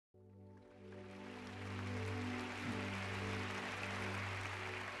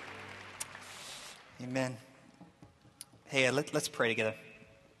Amen. Hey, let's pray together.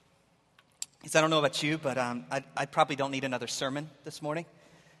 Because I don't know about you, but I probably don't need another sermon this morning.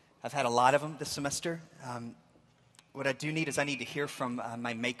 I've had a lot of them this semester. What I do need is I need to hear from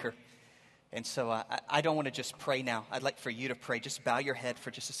my Maker. And so I don't want to just pray now. I'd like for you to pray. Just bow your head for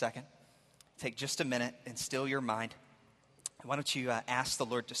just a second. Take just a minute and still your mind. Why don't you ask the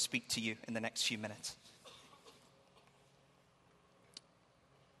Lord to speak to you in the next few minutes?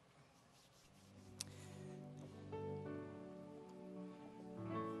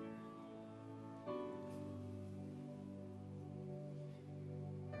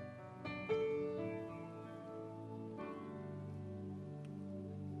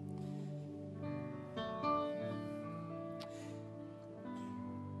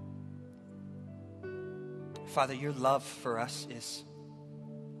 Father, your love for us is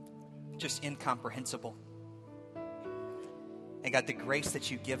just incomprehensible. And God, the grace that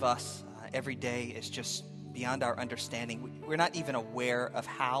you give us every day is just beyond our understanding. We're not even aware of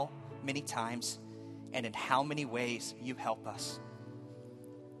how many times and in how many ways you help us.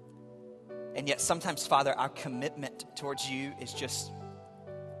 And yet sometimes, Father, our commitment towards you is just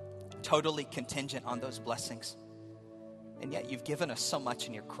totally contingent on those blessings. And yet you've given us so much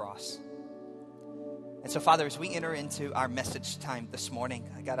in your cross. And so, Father, as we enter into our message time this morning,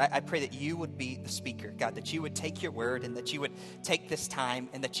 God, I pray that you would be the speaker, God, that you would take your word and that you would take this time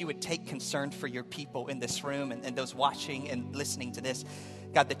and that you would take concern for your people in this room and those watching and listening to this.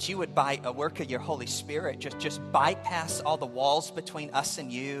 God, that you would, by a work of your Holy Spirit, just bypass all the walls between us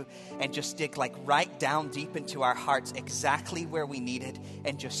and you and just dig like right down deep into our hearts exactly where we need it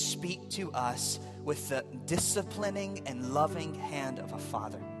and just speak to us with the disciplining and loving hand of a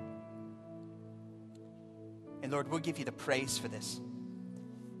father. And Lord, we'll give you the praise for this.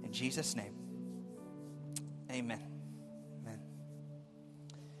 In Jesus' name, amen. Amen.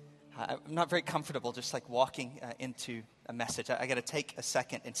 I'm not very comfortable just like walking into a message. I got to take a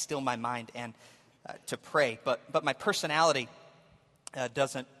second and still my mind and to pray. But my personality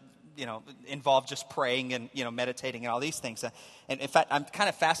doesn't, involve just praying and, meditating and all these things. And in fact, I'm kind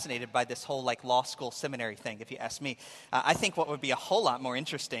of fascinated by this whole like law school seminary thing, if you ask me. I think what would be a whole lot more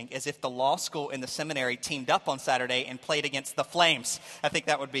interesting is if the law school and the seminary teamed up on Saturday and played against the Flames. I think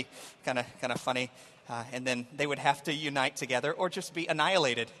that would be kind of funny. And then they would have to unite together or just be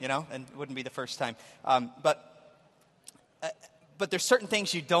annihilated, and it wouldn't be the first time. But there's certain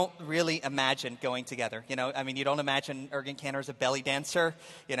things you don't really imagine going together. You don't imagine Ergen Cantor as a belly dancer.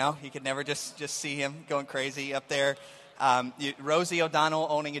 You could never just see him going crazy up there. Rosie O'Donnell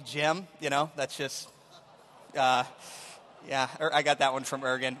owning a gym, that's just, I got that one from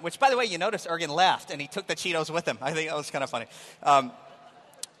Ergen. Which, by the way, you notice Ergen left, and he took the Cheetos with him. I think that was kind of funny.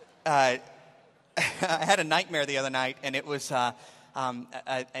 I had a nightmare the other night, and it was a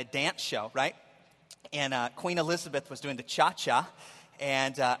dance show, right? And Queen Elizabeth was doing the cha-cha,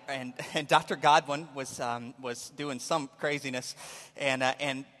 and Dr. Godwin was doing some craziness,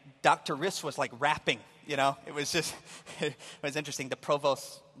 and Dr. Riss was like rapping. It was just it was interesting. The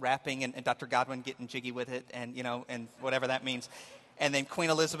provost rapping and Dr. Godwin getting jiggy with it, and and whatever that means. And then Queen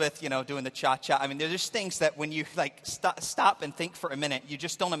Elizabeth, doing the cha-cha. I mean, there's just things that when you like stop and think for a minute, you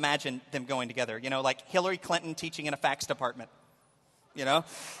just don't imagine them going together. Like Hillary Clinton teaching in a fax department.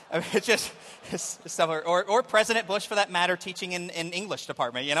 It's stuff, or President Bush for that matter, teaching in English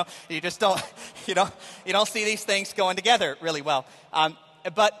department. You just don't, you don't see these things going together really well.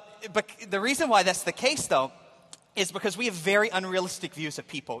 But the reason why that's the case, though, is because we have very unrealistic views of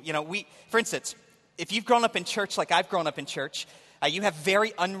people. For instance, if you've grown up in church like I've grown up in church, you have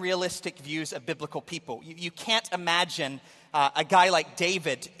very unrealistic views of biblical people. You can't imagine a guy like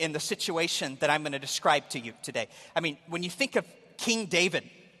David in the situation that I'm going to describe to you today. I mean, when you think of King David,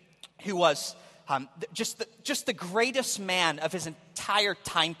 who was just the greatest man of his entire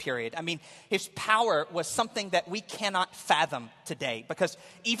time period. I mean, his power was something that we cannot fathom today, because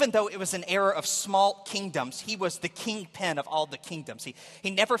even though it was an era of small kingdoms, he was the kingpin of all the kingdoms. He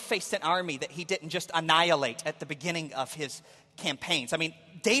never faced an army that he didn't just annihilate at the beginning of his campaigns. I mean,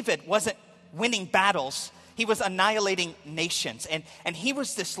 David wasn't winning battles. He was annihilating nations, and he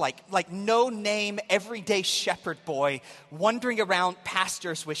was this like no-name, everyday shepherd boy wandering around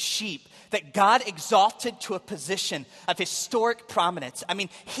pastures with sheep that God exalted to a position of historic prominence. I mean,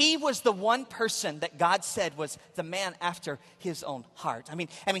 he was the one person that God said was the man after his own heart. I mean,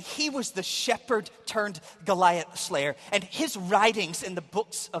 he was the shepherd turned Goliath slayer, and his writings in the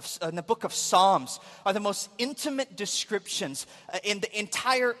book of Psalms are the most intimate descriptions in the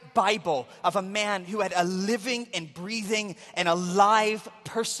entire Bible of a man who had a living and breathing and alive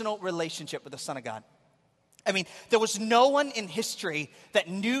personal relationship with the Son of God. I mean, there was no one in history that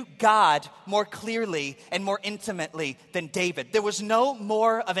knew God more clearly and more intimately than David. There was no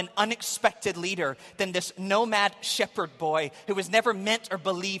more of an unexpected leader than this nomad shepherd boy who was never meant or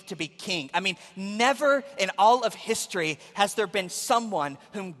believed to be king. I mean, never in all of history has there been someone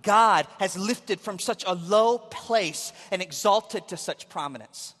whom God has lifted from such a low place and exalted to such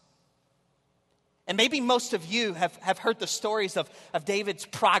prominence. And maybe most of you have heard the stories of David's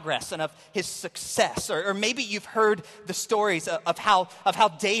progress and of his success. Or maybe you've heard the stories of how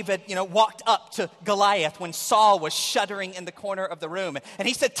David, walked up to Goliath when Saul was shuddering in the corner of the room. And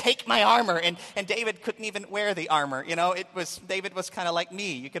he said, "Take my armor." And David couldn't even wear the armor. David was kind of like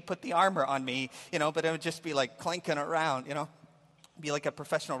me. You could put the armor on me, but it would just be like clanking around, Be like a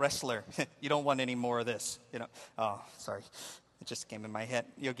professional wrestler. You don't want any more of this, Oh, sorry. It just came in my head.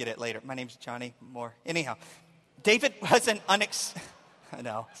 You'll get it later. My name's Johnny Moore. Anyhow, David was an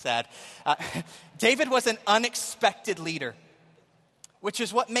David was an unexpected leader, which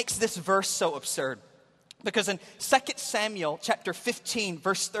is what makes this verse so absurd. Because in 2 Samuel chapter 15,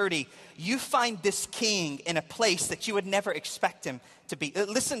 verse 30, you find this king in a place that you would never expect him to be.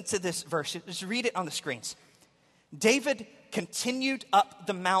 Listen to this verse. Just read it on the screens. David continued up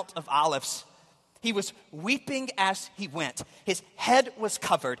the Mount of Olives. He was weeping as he went. His head was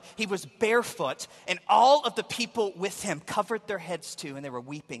covered. He was barefoot. And all of the people with him covered their heads too, and they were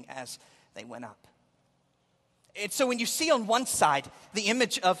weeping as they went up. And so when you see on one side the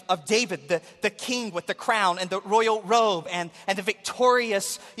image of David, the king with the crown and the royal robe and the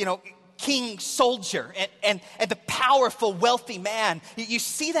victorious, king soldier and the powerful, wealthy man. You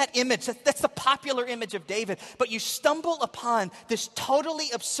see that image. That's the popular image of David. But you stumble upon this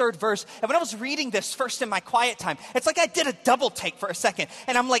totally absurd verse. And when I was reading this first in my quiet time, it's like I did a double take for a second.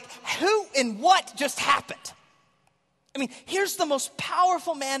 And I'm like, who and what just happened? I mean, here's the most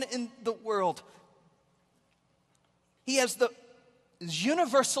powerful man in the world. He has the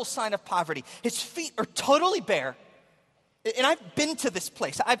universal sign of poverty. His feet are totally bare. And I've been to this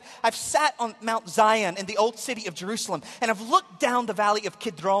place. I've sat on Mount Zion in the old city of Jerusalem, and I've looked down the valley of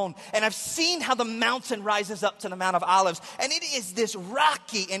Kidron, and I've seen how the mountain rises up to the Mount of Olives, and it is this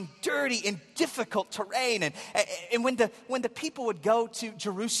rocky and dirty and difficult terrain. And when the people would go to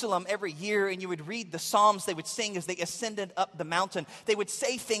Jerusalem every year, and you would read the Psalms they would sing as they ascended up the mountain, they would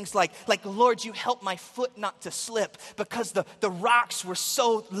say things like "Lord, you help my foot not to slip," because the rocks were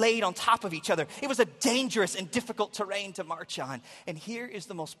so laid on top of each other. It was a dangerous and difficult terrain to march on. And here is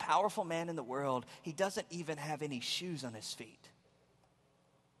the most powerful man in the world. He doesn't even have any shoes on his feet.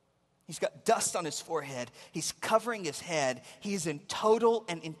 He's got dust on his forehead. He's covering his head. He's in total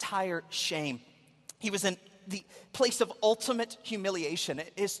and entire shame. He was in the place of ultimate humiliation.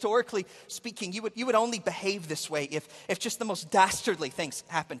 Historically speaking, you would only behave this way if just the most dastardly things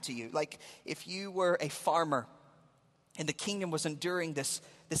happened to you. Like if you were a farmer and the kingdom was enduring this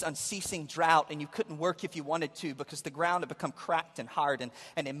unceasing drought, and you couldn't work if you wanted to because the ground had become cracked and hard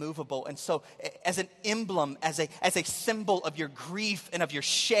and immovable. And so as an emblem, as a symbol of your grief and of your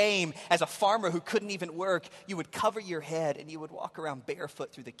shame, as a farmer who couldn't even work, you would cover your head and you would walk around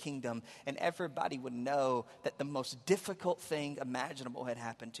barefoot through the kingdom, and everybody would know that the most difficult thing imaginable had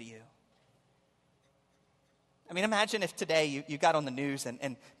happened to you. I mean, imagine if today you got on the news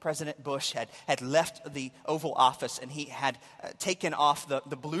and President Bush had left the Oval Office, and he had taken off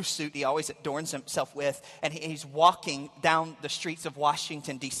the blue suit he always adorns himself with, and he's walking down the streets of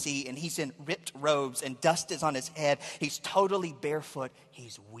Washington, D.C., and he's in ripped robes, and dust is on his head. He's totally barefoot.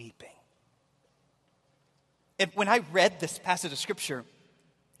 He's weeping. And when I read this passage of Scripture,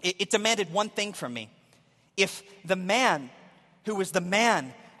 it demanded one thing from me. If the man who was the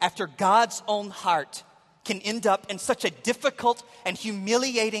man after God's own heart can end up in such a difficult and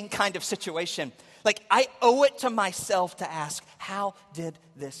humiliating kind of situation, like I owe it to myself to ask, how did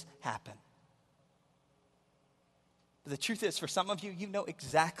this happen? But the truth is, for some of you, you know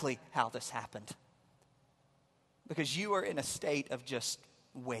exactly how this happened, because you are in a state of just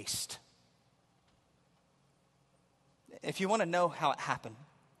waste. If you want to know how it happened,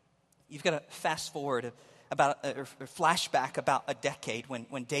 you've got to fast forward or flashback about a decade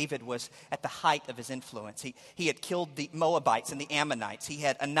when David was at the height of his influence. He had killed the Moabites and the Ammonites. He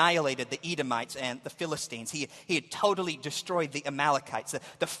had annihilated the Edomites and the Philistines. He had totally destroyed the Amalekites,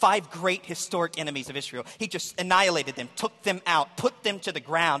 the 5 great historic enemies of Israel. He just annihilated them, took them out, put them to the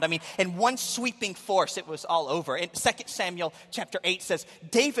ground. I mean, in one sweeping force, it was all over. And 2 Samuel chapter 8 says,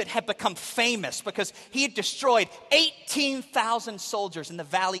 David had become famous because he had destroyed 18,000 soldiers in the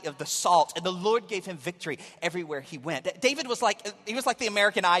valley of the Salt, and the Lord gave him victory. everywhere he went. David was like the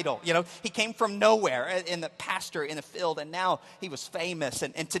American Idol. He came from nowhere in the pasture in the field, and now he was famous.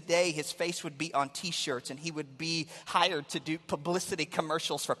 And today his face would be on T-shirts, and he would be hired to do publicity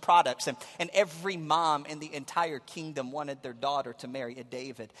commercials for products. And every mom in the entire kingdom wanted their daughter to marry a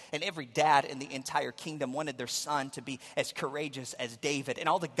David. And every dad in the entire kingdom wanted their son to be as courageous as David. And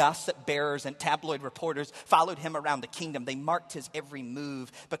all the gossip bearers and tabloid reporters followed him around the kingdom. They marked his every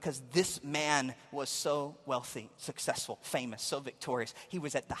move because this man was so wealthy, successful, famous, so victorious. He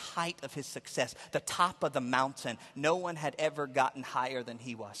was at the height of his success, the top of the mountain. No one had ever gotten higher than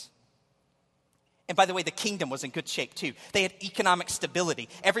he was. And by the way, the kingdom was in good shape too. They had economic stability.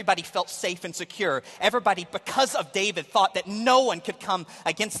 Everybody felt safe and secure. Everybody, because of David, thought that no one could come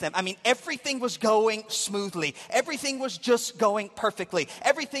against them. I mean, everything was going smoothly. Everything was just going perfectly.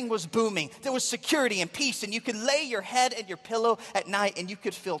 Everything was booming. There was security and peace, and you could lay your head in your pillow at night and you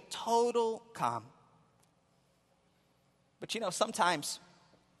could feel total calm. But sometimes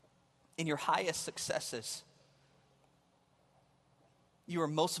in your highest successes, you are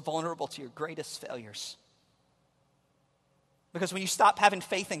most vulnerable to your greatest failures. Because when you stop having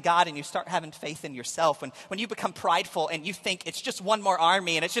faith in God and you start having faith in yourself, when you become prideful and you think it's just one more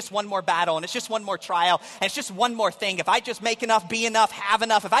army and it's just one more battle and it's just one more trial and it's just one more thing. If I just make enough, be enough, have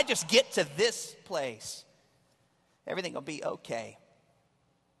enough, if I just get to this place, everything will be okay.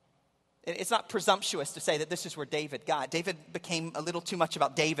 It's not presumptuous to say that this is where David got. David became a little too much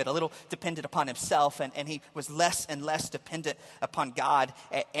about David, a little dependent upon himself, and he was less and less dependent upon God.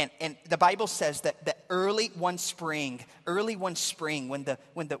 And the Bible says that early one spring, when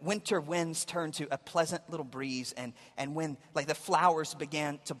the winter winds turned to a pleasant little breeze, and when like the flowers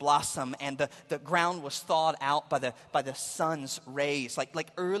began to blossom, and the ground was thawed out by the sun's rays, like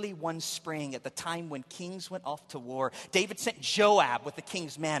early one spring at the time when kings went off to war, David sent Joab with the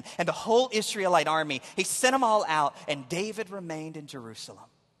king's men, and the whole Israelite army. He sent them all out, and David remained in Jerusalem.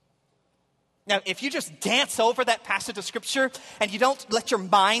 Now, if you just dance over that passage of Scripture and you don't let your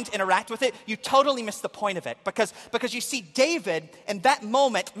mind interact with it, you totally miss the point of it. Because you see, David, in that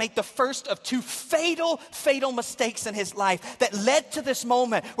moment, made the first of two fatal mistakes in his life that led to this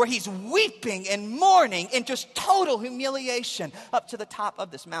moment where he's weeping and mourning in just total humiliation up to the top of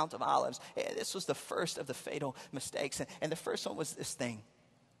this Mount of Olives. This was the first of the fatal mistakes. And the first one was this thing.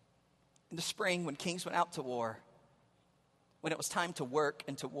 In the spring, when kings went out to war, when it was time to work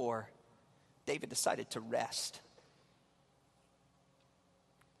and to war, David decided to rest.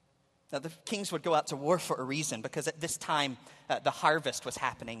 Now, the kings would go out to war for a reason, because at this time, the harvest was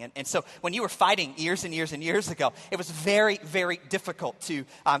happening. And so when you were fighting years and years and years ago, it was very, very difficult to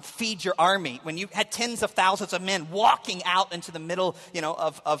feed your army. When you had tens of thousands of men walking out into the middle,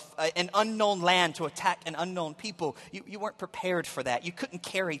 of an unknown land to attack an unknown people, you weren't prepared for that. You couldn't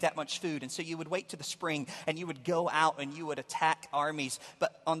carry that much food. And so you would wait to the spring, and you would go out and you would attack armies.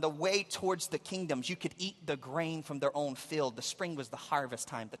 But on the way towards the kingdoms, you could eat the grain from their own field. The spring was the harvest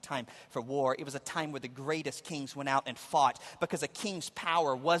time, the time for war. It was a time where the greatest kings went out and fought, because a king's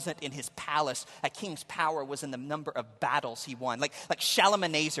power wasn't in his palace. A king's power was in the number of battles he won. Like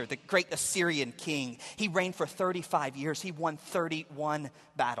Shalmaneser, the great Assyrian king, he reigned for 35 years. He won 31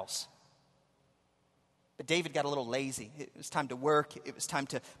 battles. But David got a little lazy. It was time to work. It was time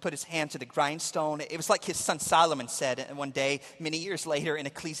to put his hand to the grindstone. It was like his son Solomon said one day, many years later, in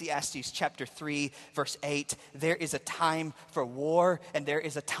Ecclesiastes chapter 3, verse 8, there is a time for war and there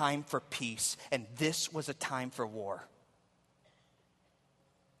is a time for peace. And this was a time for war.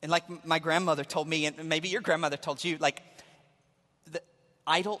 And like my grandmother told me, and maybe your grandmother told you, like, the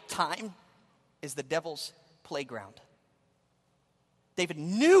idle time is the devil's playground. David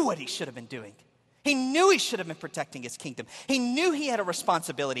knew what he should have been doing. He knew he should have been protecting his kingdom. He knew he had a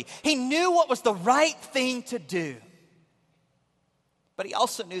responsibility. He knew what was the right thing to do. But he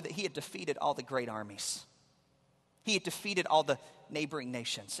also knew that he had defeated all the great armies. He had defeated all the neighboring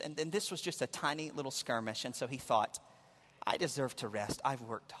nations. And this was just a tiny little skirmish. And so he thought, I deserve to rest. I've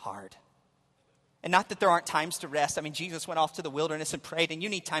worked hard. And not that there aren't times to rest. I mean, Jesus went off to the wilderness and prayed, and you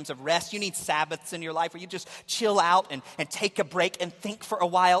need times of rest. You need Sabbaths in your life where you just chill out and take a break and think for a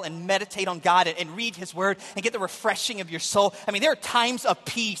while and meditate on God and read His Word and get the refreshing of your soul. I mean, there are times of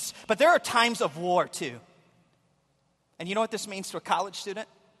peace, but there are times of war too. And you know what this means to a college student?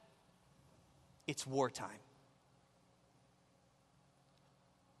 It's wartime.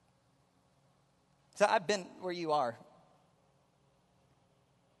 So I've been where you are.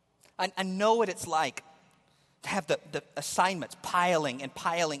 I know what it's like to have the assignments piling and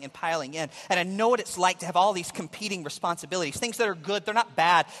piling and piling in. And I know what it's like to have all these competing responsibilities. Things that are good, they're not not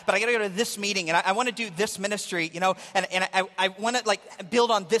bad, but I got to go to this meeting, and I want to do this ministry, and I want to like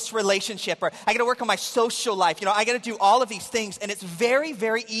build on this relationship, or I got to work on my social life. I got to do all of these things, and it's very,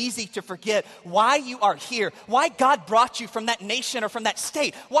 very easy to forget why you are here, why God brought you from that nation or from that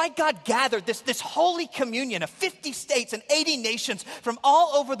state, why God gathered this holy communion of 50 states and 80 nations from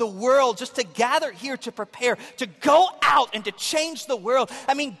all over the world just to gather here to prepare, to go out and to change the world.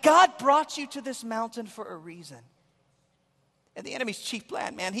 I mean, God brought you to this mountain for a reason. And the enemy's chief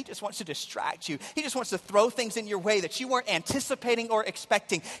plan, man, he just wants to distract you. He just wants to throw things in your way that you weren't anticipating or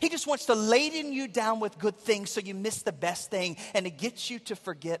expecting. He just wants to laden you down with good things so you miss the best thing, and to get you to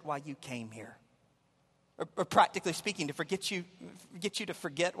forget why you came here. Or practically speaking, to get you to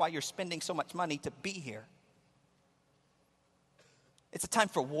forget why you're spending so much money to be here. It's a time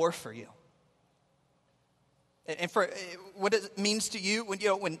for war for you. And for what it means to you when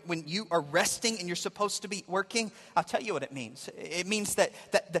you are resting and you're supposed to be working, I'll tell you what it means. It means that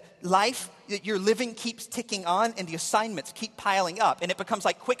the life that you're living keeps ticking on, and the assignments keep piling up, and it becomes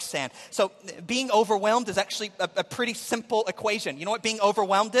like quicksand. So being overwhelmed is actually a pretty simple equation. You know what being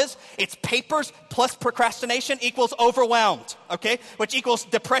overwhelmed is? It's papers plus procrastination equals overwhelmed, okay? Which equals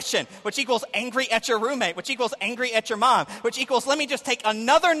depression, which equals angry at your roommate, which equals angry at your mom, which equals let me just take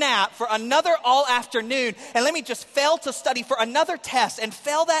another nap for another all afternoon, and let me just fail to study for another test and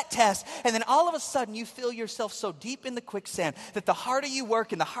fail that test. And then all of a sudden you feel yourself so deep in the quicksand that the harder you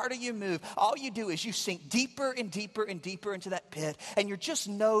work and the harder you move, all you do is you sink deeper and deeper and deeper into that pit, and you're just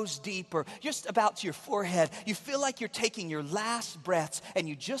nose deep or just about to your forehead. You feel like you're taking your last breaths, and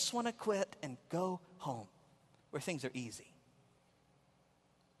you just want to quit and go home where things are easy.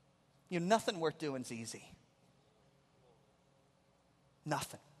 Nothing worth doing is easy.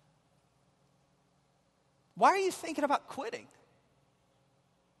 Nothing. Why are you thinking about quitting?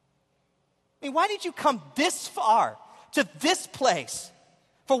 I mean, why did you come this far to this place?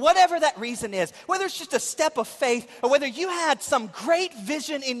 For whatever that reason is, whether it's just a step of faith or whether you had some great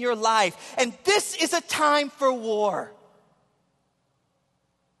vision in your life, and this is a time for war.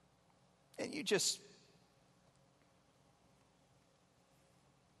 And you just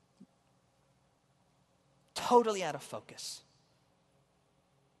totally out of focus.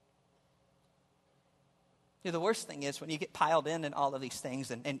 The worst thing is when you get piled in all of these things,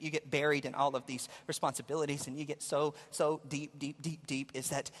 and you get buried in all of these responsibilities, and you get so deep, is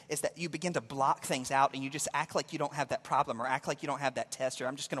that you begin to block things out, and you just act like you don't have that problem, or act like you don't have that test, or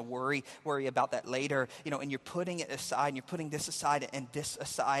I'm just going to worry about that later, and you're putting it aside, and you're putting this aside and this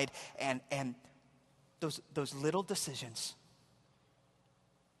aside, and those little decisions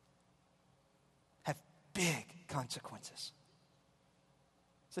have big consequences.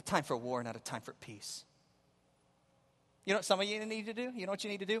 It's a time for war, not a time for peace. You know what some of you need to do? You know what you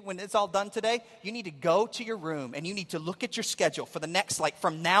need to do? When it's all done today, you need to go to your room and you need to look at your schedule for the next,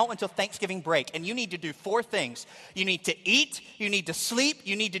 from now until Thanksgiving break. And you need to do 4 things. You need to eat, you need to sleep,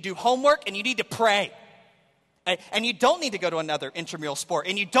 you need to do homework, and you need to pray. And you don't need to go to another intramural sport,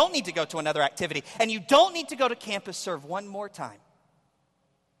 and you don't need to go to another activity, and you don't need to go to Campus Serve one more time.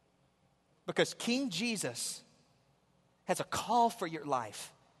 Because King Jesus has a call for your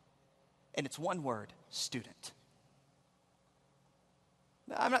life, and it's one word: student.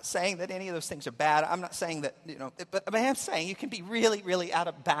 I'm not saying that any of those things are bad. I'm not saying that, but I am saying you can be really, really out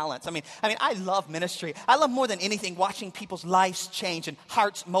of balance. I mean, I love ministry. I love more than anything watching people's lives change and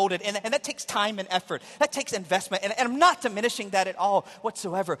hearts molded. And that takes time and effort. That takes investment. And I'm not diminishing that at all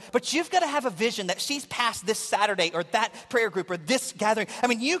whatsoever. But you've got to have a vision that sees past this Saturday or that prayer group or this gathering. I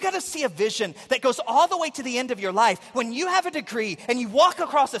mean, you've got to see a vision that goes all the way to the end of your life. When you have a degree and you walk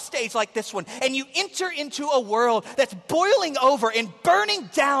across a stage like this one and you enter into a world that's boiling over and burning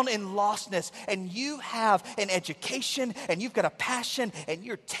down in lostness, and you have an education and you've got a passion and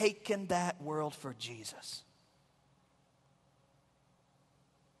you're taking that world for Jesus.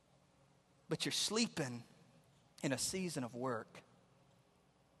 But you're sleeping in a season of work.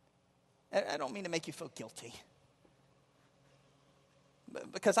 I don't mean to make you feel guilty,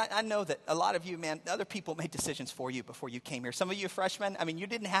 because I know that a lot of you, man, other people made decisions for you before you came here. Some of you freshmen, you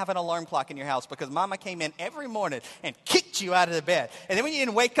didn't have an alarm clock in your house because mama came in every morning and kicked you out of the bed. And then when you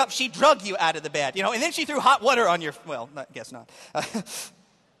didn't wake up, she drug you out of the bed, and then she threw hot water on your, I guess not.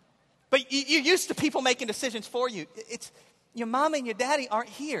 But you're used to people making decisions for you. It's your mama and your daddy aren't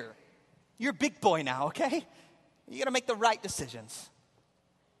here. You're a big boy now, okay? You got to make the right decisions.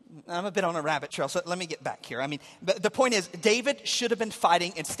 I'm a bit on a rabbit trail, so let me get back here. I mean, the point is, David should have been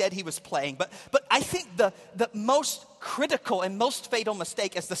fighting. Instead, he was playing. But I think the most critical and most fatal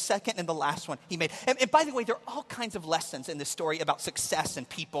mistake is the second and the last one he made. And by the way, there are all kinds of lessons in this story about success and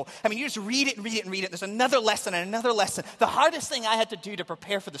people. I mean, you just read it and read it and read it. There's another lesson and another lesson. The hardest thing I had to do to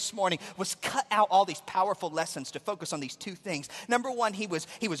prepare for this morning was cut out all these powerful lessons to focus on these two things. Number one, he was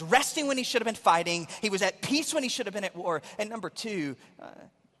resting when he should have been fighting. He was at peace when he should have been at war. And number two,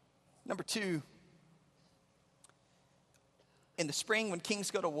 in the spring when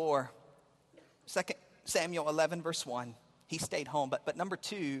kings go to war, 2 Samuel 11, verse 1, he stayed home. But number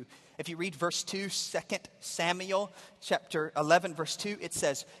two, if you read verse 2, 2 Samuel chapter 11, verse 2, it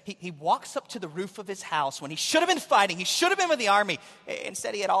says, he walks up to the roof of his house when he should have been fighting. He should have been with the army.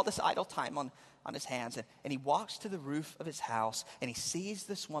 Instead, he had all this idle time on his hands. And he walks to the roof of his house, and he sees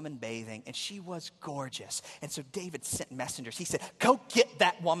this woman bathing, and she was gorgeous. And so David sent messengers. He said, go get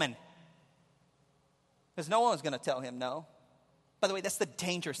that woman. Because no one was going to tell him no. By the way, that's the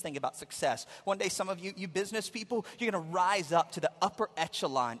dangerous thing about success. One day, some of you business people, you're going to rise up to the upper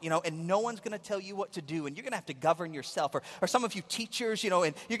echelon, and no one's going to tell you what to do, and you're going to have to govern yourself. Or some of you teachers,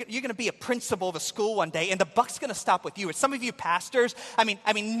 and you're going to be a principal of a school one day, and the buck's going to stop with you. And some of you pastors, I mean,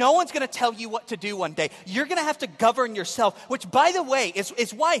 no one's going to tell you what to do one day. You're going to have to govern yourself, which, by the way,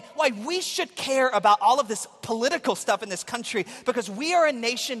 is why we should care about all of this political stuff in this country, because we are a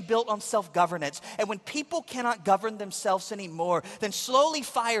nation built on self-governance. And when people cannot govern themselves anymore, then slowly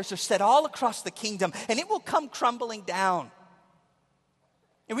fires are set all across the kingdom, and it will come crumbling down.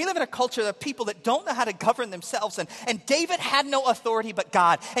 And we live in a culture of people that don't know how to govern themselves, and David had no authority but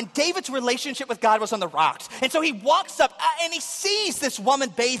God, and David's relationship with God was on the rocks. And so he walks up, and he sees this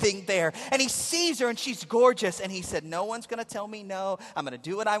woman bathing there, and he sees her, and she's gorgeous, and he said, no one's going to tell me no. I'm going to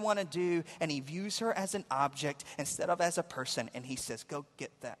do what I want to do. And he views her as an object instead of as a person, and he says, go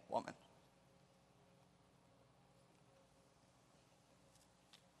get that woman.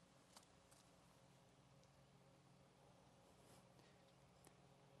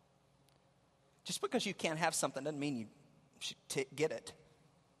 Just because you can't have something doesn't mean you should get it.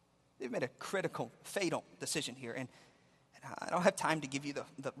 They've made a critical, fatal decision here. And I don't have time to give you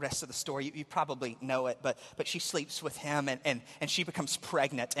the rest of the story. You probably know it, but she sleeps with him, and she becomes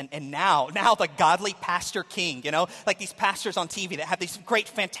pregnant. And now the godly pastor king, like these pastors on TV that have these great,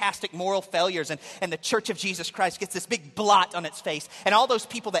 fantastic moral failures, and the Church of Jesus Christ gets this big blot on its face. And all those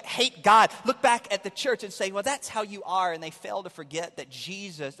people that hate God look back at the church and say, well, that's how you are. And they fail to forget that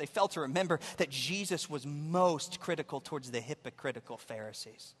they fail to remember that Jesus was most critical towards the hypocritical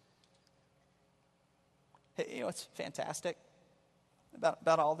Pharisees. Hey, what's fantastic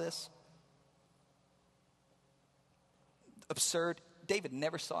about all this? Absurd. David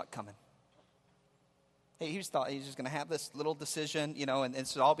never saw it coming. He just thought he was just going to have this little decision, and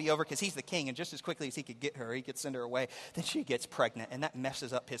this would all be over because he's the king. And just as quickly as he could get her, he could send her away. Then she gets pregnant, and that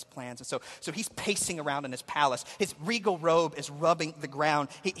messes up his plans. And so he's pacing around in his palace. His regal robe is rubbing the ground.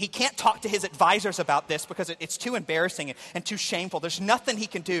 He can't talk to his advisors about this because it's too embarrassing and too shameful. There's nothing he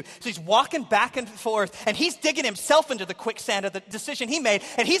can do. So he's walking back and forth, and he's digging himself into the quicksand of the decision he made,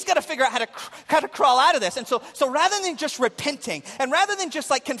 and he's got to figure out how to crawl out of this. And so rather than just repenting, and rather than just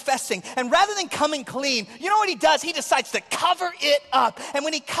like confessing, and rather than coming clean, you know what he does? He decides to cover it up. And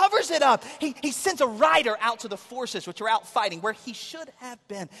when he covers it up, he sends a rider out to the forces which are out fighting where he should have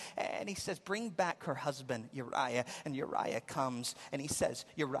been. And he says, bring back her husband, Uriah. And Uriah comes and he says,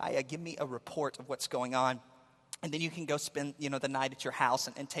 Uriah, give me a report of what's going on. And then you can go spend, the night at your house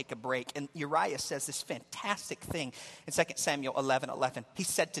and take a break. And Uriah says this fantastic thing in 2 Samuel 11:11. He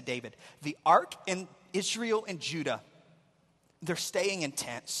said to David, the ark in Israel and Judah, they're staying in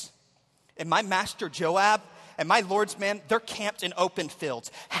tents. And my master Joab and my Lord's men, they're camped in open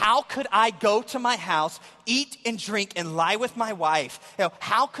fields. How could I go to my house, eat and drink, and lie with my wife?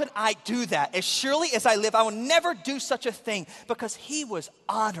 How could I do that? As surely as I live, I will never do such a thing, because he was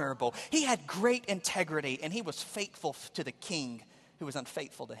honorable. He had great integrity, and he was faithful to the king who was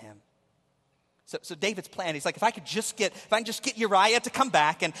unfaithful to him. So David's plan, he's like, if I can just get Uriah to come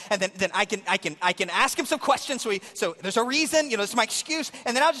back, and then I can ask him some questions. So there's a reason, this is my excuse,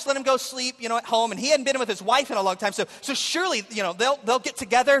 and then I'll just let him go sleep, at home. And he hadn't been with his wife in a long time. So surely, they'll get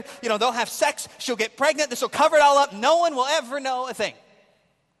together, they'll have sex. She'll get pregnant. This will cover it all up. No one will ever know a thing.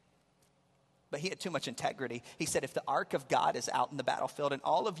 But he had too much integrity. He said, if the ark of God is out in the battlefield and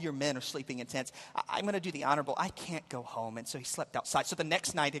all of your men are sleeping in tents, I'm going to do the honorable. I can't go home. And so he slept outside. So the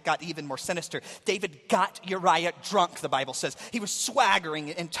next night it got even more sinister. David got Uriah drunk, the Bible says. He was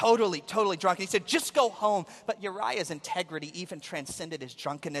swaggering and totally drunk. And he said, just go home. But Uriah's integrity even transcended his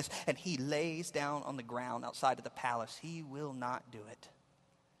drunkenness, and he lays down on the ground outside of the palace. He will not do it.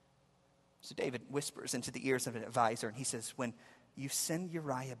 So David whispers into the ears of an advisor, and he says, when you send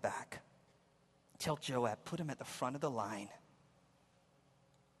Uriah back, tell Joab, put him at the front of the line,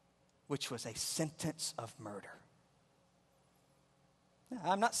 which was a sentence of murder.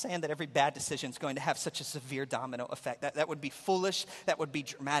 Now, I'm not saying that every bad decision is going to have such a severe domino effect. That would be foolish. That would be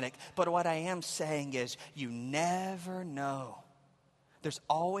dramatic. But what I am saying is you never know. There's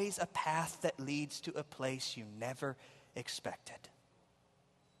always a path that leads to a place you never expected.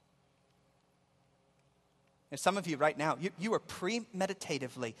 And some of you right now, you are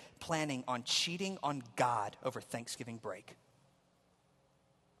premeditatively planning on cheating on God over Thanksgiving break.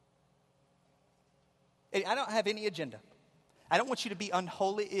 I don't have any agenda. I don't want you to be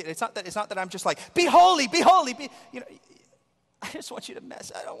unholy. It's not that I'm just like, be holy, be holy. I just want you to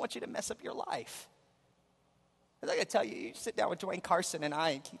I don't want you to mess up your life. I got to tell you, you sit down with Dwayne Carson and I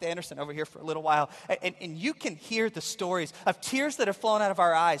and Keith Anderson over here for a little while, and you can hear the stories of tears that have flown out of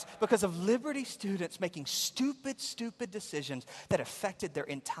our eyes because of Liberty students making stupid decisions that affected their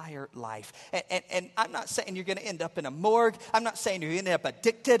entire life. And I'm not saying you're going to end up in a morgue. I'm not saying you're going to end up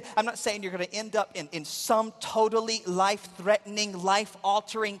addicted. I'm not saying you're going to end up in some totally life-threatening,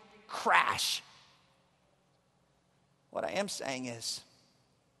 life-altering crash. What I am saying is,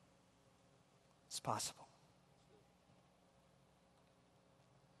 it's possible.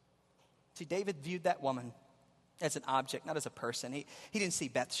 See, David viewed that woman as an object, not as a person. He didn't see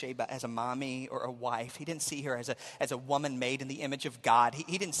Bathsheba as a mommy or a wife. He didn't see her as a woman made in the image of God.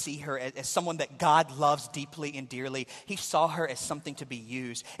 He didn't see her as someone that God loves deeply and dearly. He saw her as something to be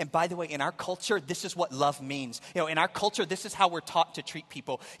used. And by the way, in our culture, this is what love means. In our culture, this is how we're taught to treat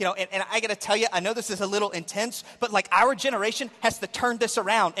people. And I got to tell you, I know this is a little intense, but like our generation has to turn this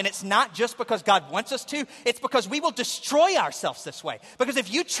around. And it's not just because God wants us to. It's because we will destroy ourselves this way. Because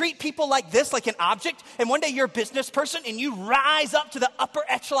if you treat people like this, like an object, and one day you're a business person and you rise up to the upper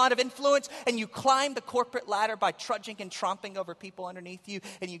echelon of influence and you climb the corporate ladder by trudging and tromping over people underneath you,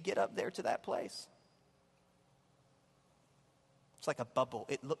 and you get up there to that place. It's like a bubble.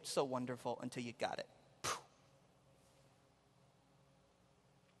 It looked so wonderful until you got it.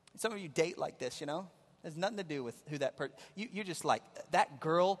 Some of you date like this, It has nothing to do with who that person, you're just like, that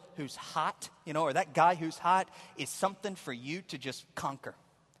girl who's hot, or that guy who's hot is something for you to just conquer.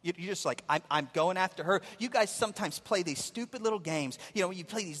 You're just like, I'm going after her. You guys sometimes play these stupid little games. You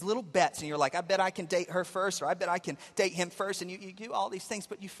play these little bets, and you're like, I bet I can date her first, or I bet I can date him first. And you do all these things,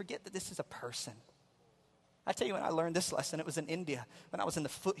 but you forget that this is a person. I tell you, when I learned this lesson, it was in India, when I was in the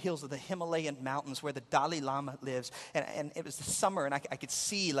foothills of the Himalayan mountains where the Dalai Lama lives. And it was the summer, and I could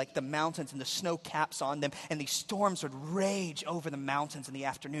see like the mountains and the snow caps on them. And these storms would rage over the mountains in the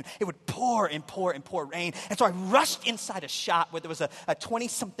afternoon. It would pour and pour and pour rain. And so I rushed inside a shop where there was a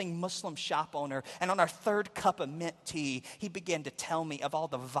 20-something Muslim shop owner. And on our third cup of mint tea, he began to tell me of all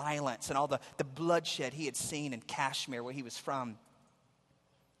the violence and all the bloodshed he had seen in Kashmir, where he was from.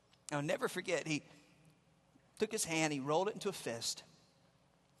 I'll never forget, he took his hand, he rolled it into a fist.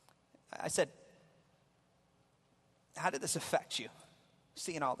 I said, how did this affect you,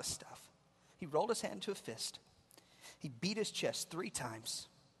 seeing all this stuff? He rolled his hand into a fist. He beat his chest 3 times.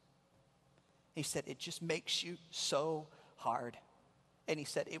 He said, it just makes you so hard. And he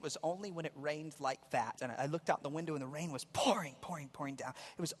said, it was only when it rained like that. And I looked out the window and the rain was pouring down.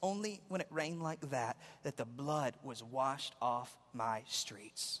 It was only when it rained like that the blood was washed off my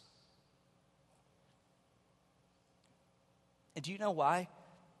streets. And do you know why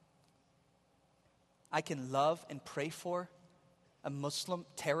I can love and pray for a Muslim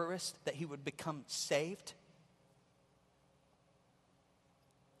terrorist that he would become saved?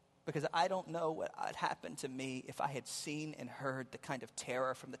 Because I don't know what had happened to me if I had seen and heard the kind of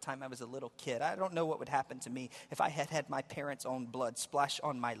terror from the time I was a little kid. I don't know what would happen to me if I had had my parents' own blood splash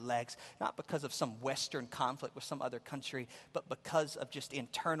on my legs, not because of some Western conflict with some other country, but because of just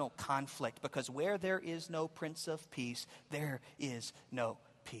internal conflict. Because where there is no Prince of Peace, there is no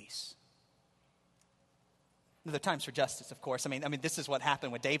peace. There are times for justice, of course. I mean, this is what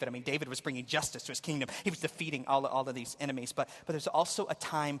happened with David. David was bringing justice to his kingdom. He was defeating all of these enemies. But there's also a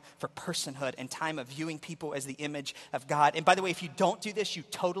time for personhood and time of viewing people as the image of God. And by the way, if you don't do this, you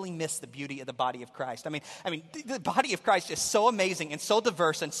totally miss the beauty of the body of Christ. The body of Christ is so amazing and so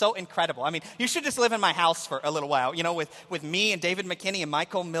diverse and so incredible. You should just live in my house for a little while. With me and David McKinney and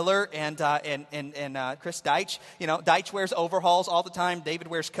Michael Miller and Chris Deitch. Deitch wears overalls all the time. David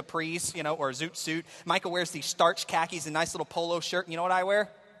wears capris, or a zoot suit. Michael wears these starched khakis and nice little polo shirt. You know what I wear?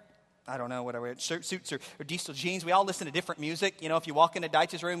 I don't know, whatever, shirt suits or diesel jeans. We all listen to different music. You know, if you walk into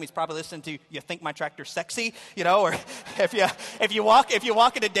Deitch's room, he's probably listening to You Think My Tractor's Sexy, you know, or if you walk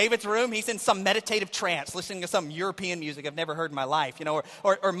into David's room, he's in some meditative trance, listening to some European music I've never heard in my life, you know,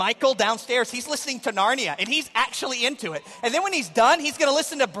 or Michael downstairs, he's listening to Narnia, and he's actually into it. And then when he's done, he's going to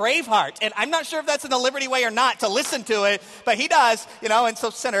listen to Braveheart. And I'm not sure if that's in the Liberty Way or not to listen to it, but he does, you know, and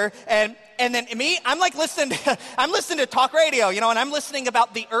so Sinner. And then me, I'm listening to talk radio, you know, and I'm listening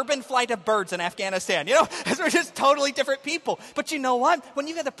about the urban flight of birds in Afghanistan, you know, we're just totally different people. But you know what? When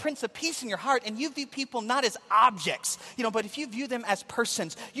you have the Prince of Peace in your heart and you view people not as objects, you know, but if you view them as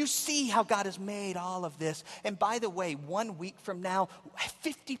persons, you see how God has made all of this. And by the way, 1 week from now,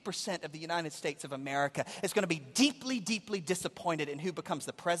 50% of the United States of America is going to be deeply, deeply disappointed in who becomes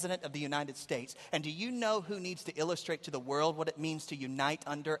the president of the United States. And do you know who needs to illustrate to the world what it means to unite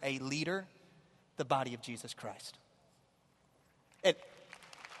under a leader? The body of Jesus Christ. And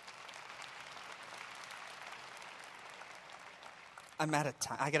I'm out of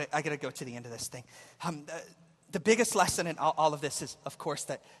time. I gotta go to the end of this thing. The biggest lesson in all of this is, of course,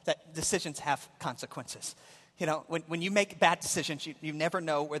 that decisions have consequences. You know, when you make bad decisions, you never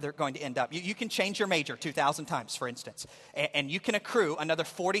know where they're going to end up. You can change your major 2,000 times, for instance, and you can accrue another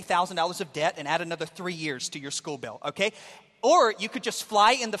 $40,000 of debt and add another 3 years to your school bill, okay? Or you could just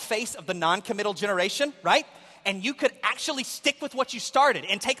fly in the face of the non-committal generation, right? And you could actually stick with what you started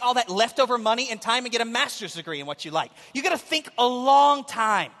and take all that leftover money and time and get a master's degree in what you like. You got to think a long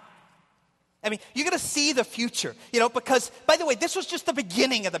time. I mean, you got to see the future, you know, because, by the way, this was just the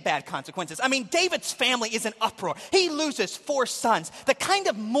beginning of the bad consequences. I mean, David's family is in uproar. He loses 4 sons. The kind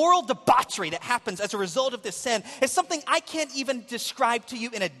of moral debauchery that happens as a result of this sin is something I can't even describe to you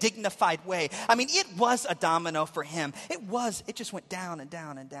in a dignified way. I mean, it was a domino for him. It just went down and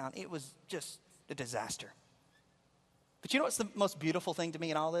down and down. It was just a disaster. But you know what's the most beautiful thing to me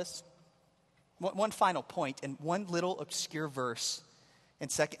in all this? One final point and one little obscure verse in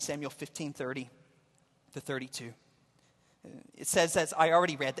 2 Samuel 15:30 to 32. It says, as I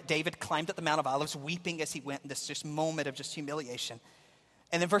already read, that David climbed up the Mount of Olives weeping as he went in this just moment of just humiliation.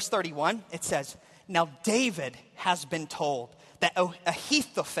 And then verse 31, it says, now David has been told that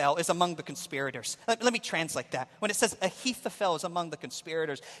Ahithophel is among the conspirators. Let me translate that. When it says Ahithophel is among the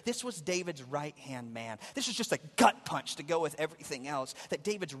conspirators, this was David's right-hand man. This was just a gut punch to go with everything else. That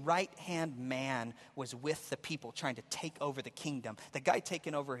David's right-hand man was with the people trying to take over the kingdom. The guy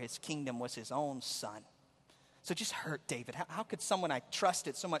taking over his kingdom was his own son. So it just hurt David. How could someone I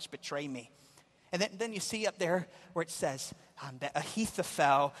trusted so much betray me? And then you see up there where it says that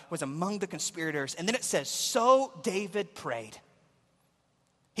Ahithophel was among the conspirators. And then it says, so David prayed.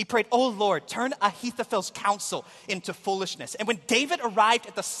 He prayed, oh Lord, turn Ahithophel's counsel into foolishness. And when David arrived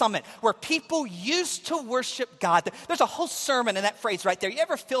at the summit where people used to worship God, there's a whole sermon in that phrase right there. You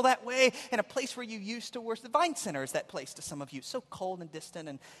ever feel that way in a place where you used to worship? The Vine Center is that place to some of you. So cold and distant,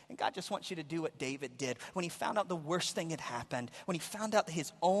 and God just wants you to do what David did. When he found out the worst thing had happened, when he found out that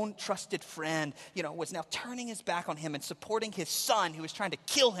his own trusted friend, you know, was now turning his back on him and supporting his son who was trying to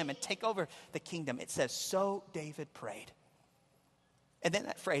kill him and take over the kingdom, it says, so David prayed. And then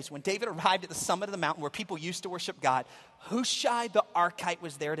that phrase, when David arrived at the summit of the mountain where people used to worship God, Hushai the Archite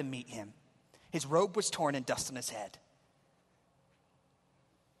was there to meet him. His robe was torn and dust on his head.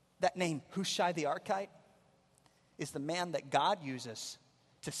 That name, Hushai the Archite, is the man that God uses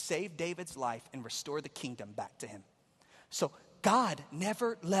to save David's life and restore the kingdom back to him. So God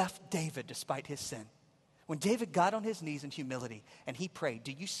never left David despite his sin. When David got on his knees in humility and he prayed,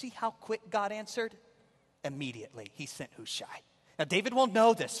 do you see how quick God answered? Immediately, he sent Hushai. Now, David won't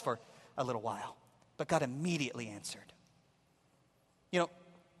know this for a little while, but God immediately answered. You know,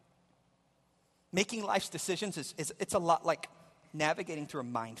 making life's decisions it's a lot like navigating through a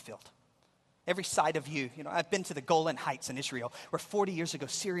minefield. Every side of you, you know, I've been to the Golan Heights in Israel, where 40 years ago,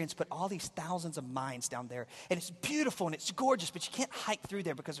 Syrians put all these thousands of mines down there. And it's beautiful and it's gorgeous, but you can't hike through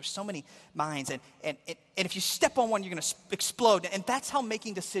there because there's so many mines. And if you step on one, you're going to explode. And that's how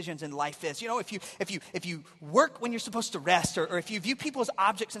making decisions in life is. You know, if you work when you're supposed to rest, or if you view people as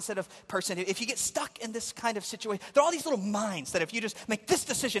objects instead of person, if you get stuck in this kind of situation, there are all these little mines that if you just make this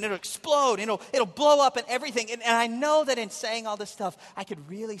decision, it'll explode, and it'll blow up and everything. And I know that in saying all this stuff, I could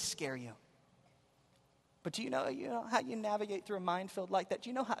really scare you. But do you know how you navigate through a minefield like that?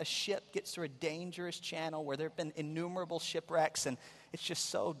 Do you know how a ship gets through a dangerous channel where there have been innumerable shipwrecks and it's just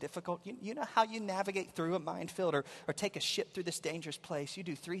so difficult? You know how you navigate through a minefield or take a ship through this dangerous place? You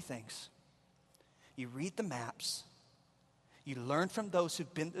do 3 things. You read the maps, you learn from those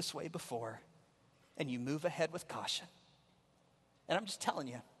who've been this way before, and you move ahead with caution. And I'm just telling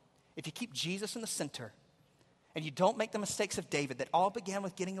you, if you keep Jesus in the center and you don't make the mistakes of David that all began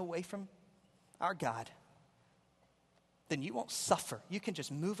with getting away from our God, then you won't suffer. You can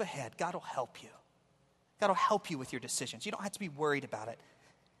just move ahead. God will help you. God will help you with your decisions. You don't have to be worried about it.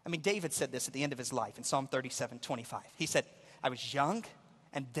 I mean, David said this at the end of his life in Psalm 37:25. He said, I was young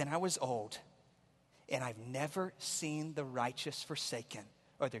and then I was old, and I've never seen the righteous forsaken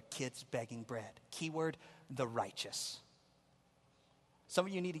or their kids begging bread. Keyword, the righteous. Some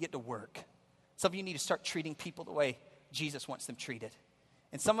of you need to get to work. Some of you need to start treating people the way Jesus wants them treated.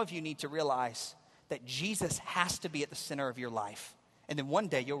 And some of you need to realize that Jesus has to be at the center of your life. And then one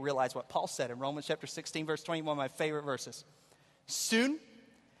day you'll realize what Paul said in Romans chapter 16, verse 20, one of my favorite verses. Soon,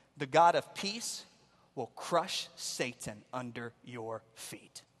 the God of peace will crush Satan under your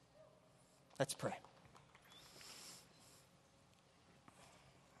feet. Let's pray.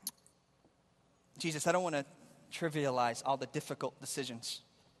 Jesus, I don't want to trivialize all the difficult decisions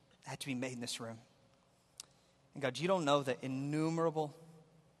that had to be made in this room. And God, you don't know the innumerable,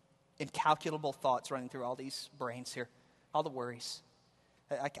 incalculable thoughts running through all these brains here, all the worries.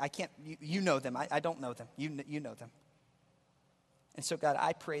 I can't, you know them. I don't know them. You know them. And so, God,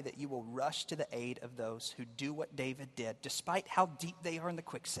 I pray that you will rush to the aid of those who do what David did, despite how deep they are in the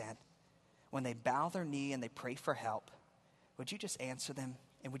quicksand. When they bow their knee and they pray for help, would you just answer them,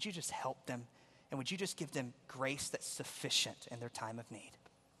 and would you just help them, and would you just give them grace that's sufficient in their time of need?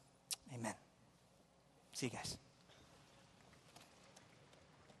 Amen. See you guys.